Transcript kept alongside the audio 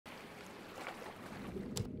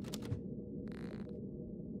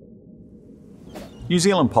New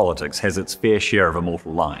Zealand politics has its fair share of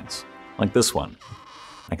immortal lines, like this one: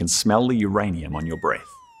 "I can smell the uranium on your breath."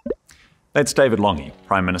 That's David Lange,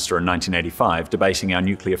 Prime Minister in 1985, debating our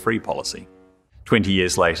nuclear-free policy. 20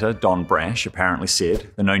 years later, Don Brash apparently said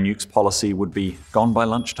the no-nukes policy would be gone by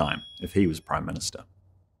lunchtime if he was Prime Minister.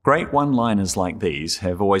 Great one-liners like these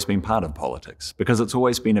have always been part of politics, because it's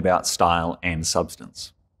always been about style and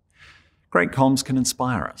substance. Great comms can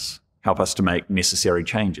inspire us, help us to make necessary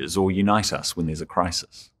changes, or unite us when there's a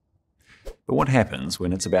crisis. But what happens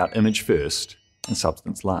when it's about image first and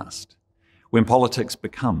substance last? When politics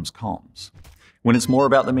becomes comms? When it's more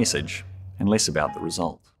about the message and less about the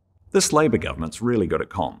result? This Labour government's really good at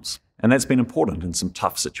comms, and that's been important in some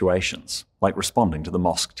tough situations, like responding to the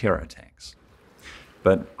mosque terror attacks.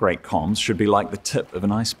 But great comms should be like the tip of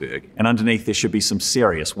an iceberg, and underneath there should be some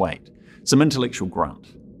serious weight, some intellectual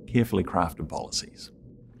grunt, carefully crafted policies.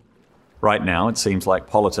 Right now, it seems like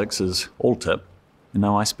politics is all tip and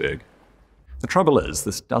no iceberg. The trouble is,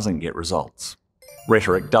 this doesn't get results.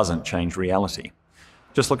 Rhetoric doesn't change reality.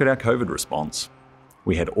 Just look at our COVID response.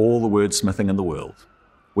 We had all the wordsmithing in the world.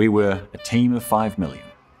 We were a team of 5 million,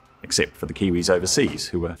 except for the Kiwis overseas,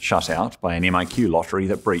 who were shut out by an MIQ lottery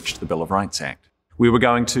that breached the Bill of Rights Act. We were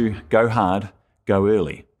going to go hard, go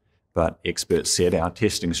early, but experts said our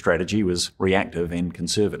testing strategy was reactive and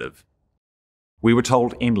conservative. We were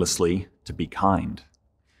told endlessly to be kind.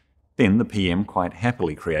 Then the PM quite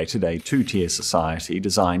happily created a two-tier society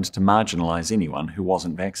designed to marginalise anyone who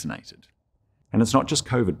wasn't vaccinated. And it's not just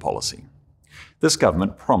COVID policy. This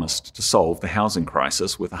government promised to solve the housing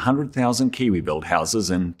crisis with 100,000 Kiwi-built houses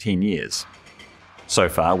in 10 years. So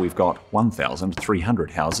far, we've got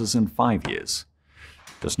 1,300 houses in 5 years.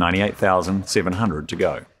 Just 98,700 to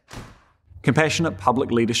go. Compassionate public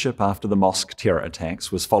leadership after the mosque terror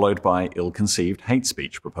attacks was followed by ill-conceived hate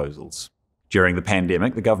speech proposals. During the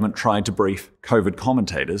pandemic, the government tried to brief COVID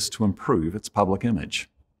commentators to improve its public image.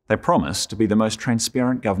 They promised to be the most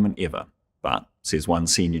transparent government ever, but, says one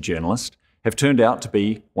senior journalist, have turned out to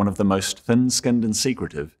be one of the most thin-skinned and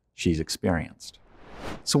secretive she's experienced.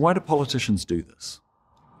 So why do politicians do this?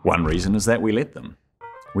 One reason is that we let them.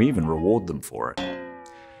 We even reward them for it.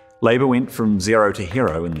 Labour went from zero to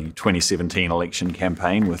hero in the 2017 election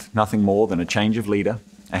campaign with nothing more than a change of leader,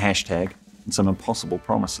 a hashtag, and some impossible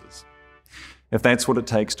promises. If that's what it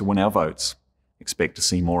takes to win our votes, expect to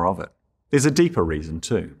see more of it. There's a deeper reason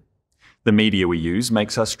too. The media we use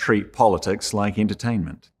makes us treat politics like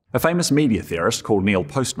entertainment. A famous media theorist called Neil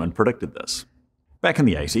Postman predicted this. Back in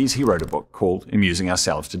the 80s, he wrote a book called Amusing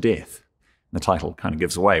Ourselves to Death. The title kind of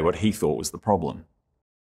gives away what he thought was the problem.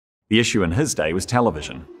 The issue in his day was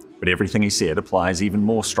television, but everything he said applies even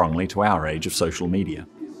more strongly to our age of social media.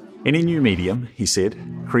 Any new medium, he said,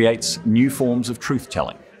 creates new forms of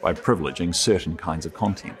truth-telling by privileging certain kinds of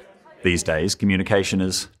content. These days, communication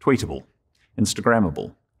is tweetable,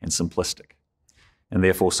 Instagrammable, and simplistic. And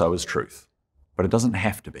therefore so is truth. But it doesn't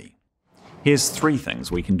have to be. Here's 3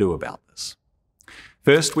 things we can do about this.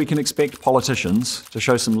 First, we can expect politicians to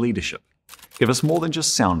show some leadership, give us more than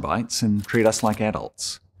just sound bites and treat us like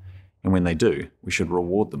adults. And when they do, we should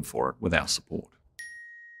reward them for it with our support.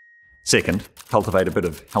 Second, cultivate a bit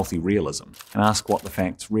of healthy realism and ask what the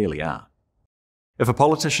facts really are. If a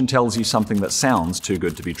politician tells you something that sounds too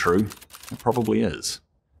good to be true, it probably is,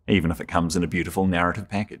 even if it comes in a beautiful narrative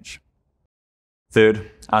package. Third,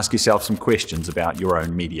 ask yourself some questions about your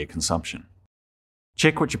own media consumption.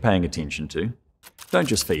 Check what you're paying attention to. Don't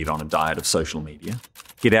just feed on a diet of social media.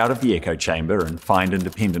 Get out of the echo chamber and find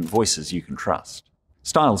independent voices you can trust.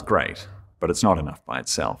 Style's great, but it's not enough by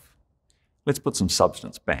itself. Let's put some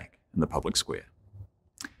substance back in the public square.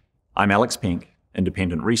 I'm Alex Penk,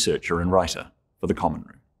 independent researcher and writer for The Common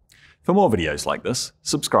Room. For more videos like this,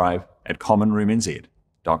 subscribe at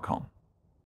commonroomnz.com.